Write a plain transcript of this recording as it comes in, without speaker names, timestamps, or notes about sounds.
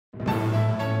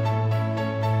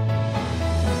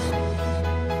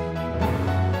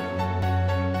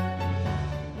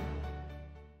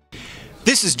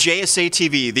This is JSA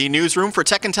TV, the newsroom for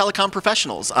tech and telecom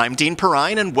professionals. I'm Dean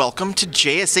Perrine, and welcome to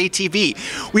JSA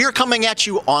TV. We are coming at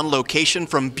you on location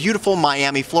from beautiful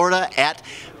Miami, Florida at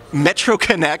Metro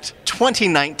Connect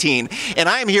 2019, and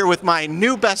I am here with my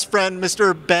new best friend,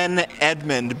 Mr. Ben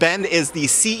Edmond. Ben is the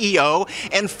CEO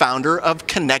and founder of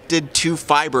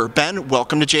Connected2Fiber. Ben,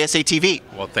 welcome to JSA TV.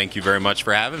 Well, thank you very much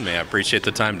for having me. I appreciate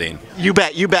the time, Dean. You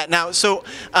bet, you bet. Now, so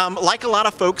like a lot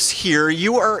of folks here,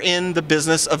 you are in the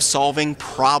business of solving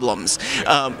problems.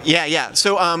 So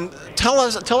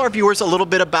tell our viewers a little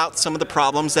bit about some of the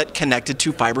problems that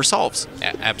Connected2Fiber solves.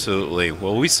 Absolutely.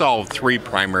 Well, we solve three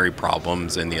primary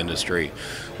problems in the industry.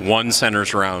 One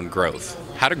centers around growth.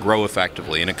 How to grow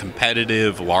effectively in a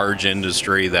competitive, large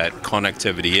industry that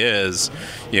connectivity is,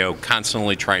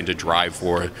 constantly trying to drive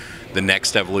for the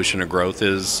next evolution of growth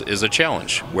is a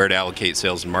challenge. Where to allocate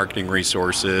sales and marketing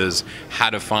resources, how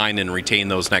to find and retain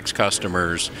those next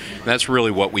customers. And that's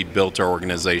really what we built our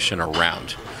organization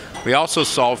around. We also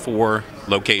solve for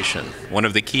location. One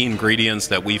of the key ingredients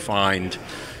that we find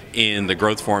in the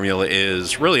growth formula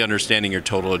is really understanding your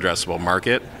total addressable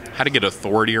market, how to get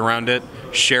authority around it,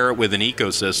 share it with an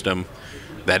ecosystem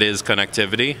that is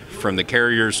connectivity, from the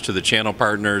carriers to the channel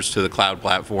partners to the cloud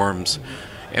platforms,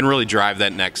 and really drive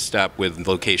that next step with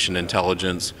location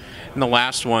intelligence. And the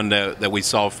last one that we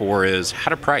solve for is how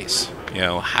to price.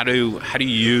 How do you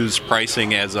use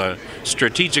pricing as a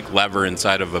strategic lever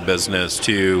inside of a business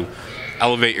to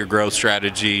elevate your growth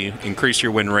strategy, increase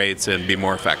your win rates, and be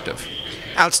more effective.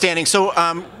 Outstanding.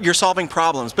 So you're solving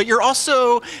problems, but you're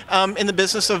also in the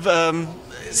business of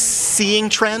seeing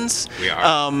trends, We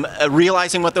are.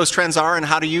 Realizing what those trends are and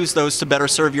how to use those to better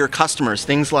serve your customers.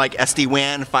 Things like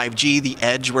SD-WAN, 5G, the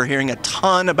edge. We're hearing a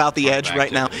ton about the edge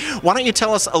right now. Why don't you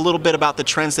tell us a little bit about the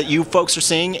trends that you folks are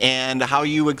seeing and how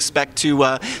you expect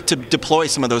to deploy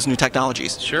some of those new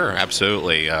technologies? Sure,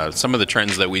 absolutely. Some of the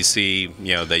trends that we see,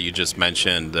 that you just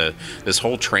mentioned, this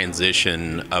whole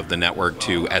transition of the network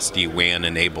to SD-WAN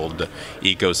enabled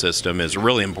ecosystem is a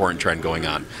really important trend going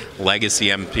on. Legacy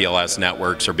MPLS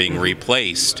networks are being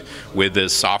replaced with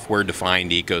this software-defined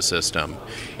ecosystem.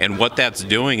 And what that's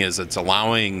doing is it's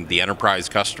allowing the enterprise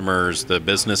customers, the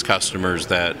business customers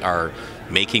that are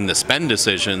making the spend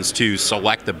decisions to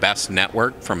select the best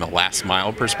network from a last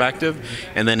mile perspective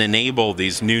and then enable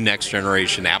these new next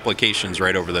generation applications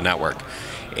right over the network.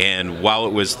 And while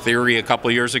it was theory a couple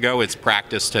of years ago, it's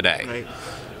practice today. Right.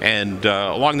 And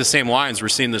along the same lines, we're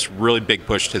seeing this really big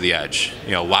push to the edge.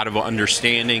 A lot of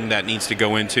understanding that needs to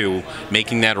go into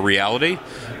making that a reality.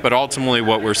 But ultimately,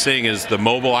 what we're seeing is the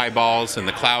mobile eyeballs and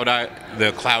the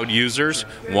cloud users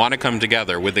want to come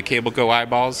together with the cable co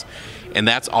eyeballs, and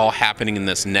that's all happening in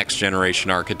this next generation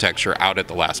architecture out at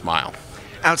the last mile.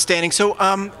 Outstanding. So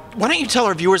why don't you tell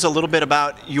our viewers a little bit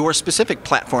about your specific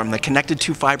platform, the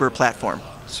Connected2Fiber platform?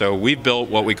 So we've built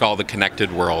what we call the Connected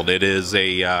World. It is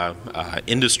a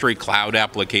industry cloud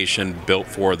application built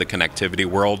for the connectivity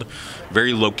world.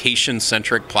 Very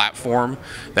location-centric platform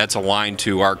that's aligned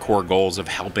to our core goals of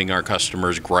helping our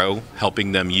customers grow,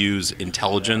 helping them use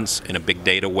intelligence in a big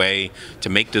data way to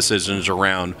make decisions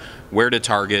around where to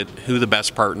target, who the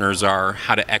best partners are,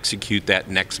 how to execute that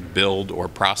next build or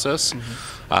process,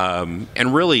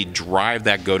 and really drive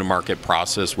that go-to-market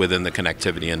process within the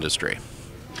connectivity industry.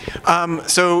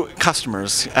 So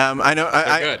customers, I know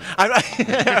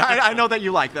I know that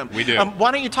you like them. We do.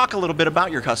 Why don't you talk a little bit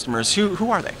about your customers? Who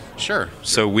are they? Sure.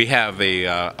 So we have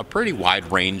a pretty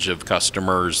wide range of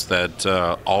customers that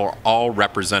are all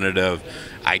representative.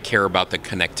 I care about the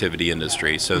connectivity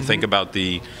industry. So think about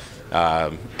the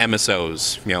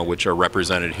MSOs, which are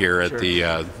represented here at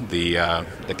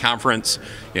the conference.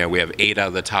 We have 8 out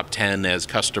of the top 10 as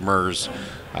customers.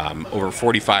 Over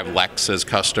 45 LECs as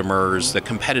customers, the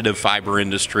competitive fiber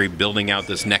industry, building out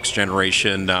this next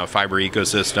generation fiber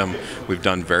ecosystem. We've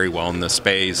done very well in this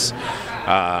space.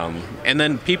 And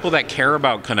then people that care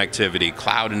about connectivity,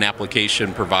 cloud and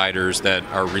application providers that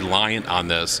are reliant on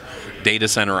this, data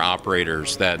center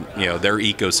operators that their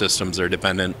ecosystems are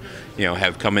dependent,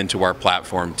 have come into our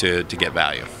platform to get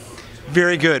value.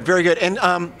 Very good, very good. And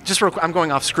just real quick, I'm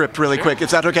going off script really quick.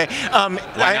 Is that okay?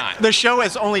 Why not? The show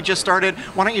has only just started.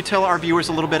 Why don't you tell our viewers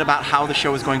a little bit about how the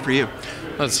show is going for you?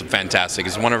 That's fantastic.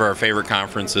 It's one of our favorite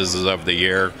conferences of the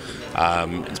year.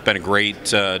 It's been great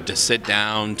to sit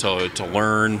down, to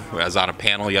learn. I was on a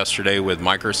panel yesterday with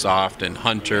Microsoft and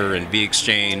Hunter and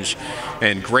vExchange,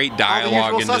 and great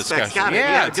dialogue and discussion.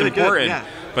 Yeah, it's important. Yeah.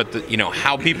 but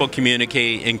how people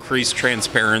communicate, increase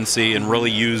transparency, and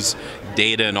really use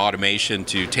data and automation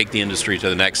to take the industry to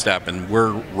the next step, and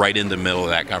we're right in the middle of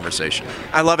that conversation.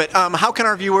 I love it. How can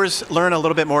our viewers learn a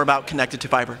little bit more about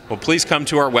Connected2Fiber? Well, please come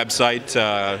to our website,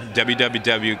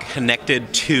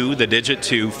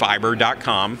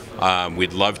 www.connected2fiber.com.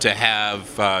 We'd love to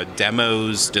have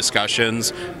demos,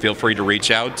 discussions. Feel free to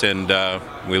reach out, and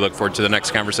we look forward to the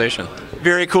next conversation.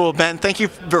 Very cool, Ben. Thank you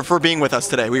for being with us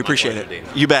today. We appreciate it.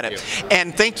 You bet it.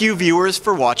 And thank you, viewers,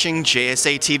 for watching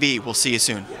JSA TV. We'll see you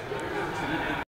soon.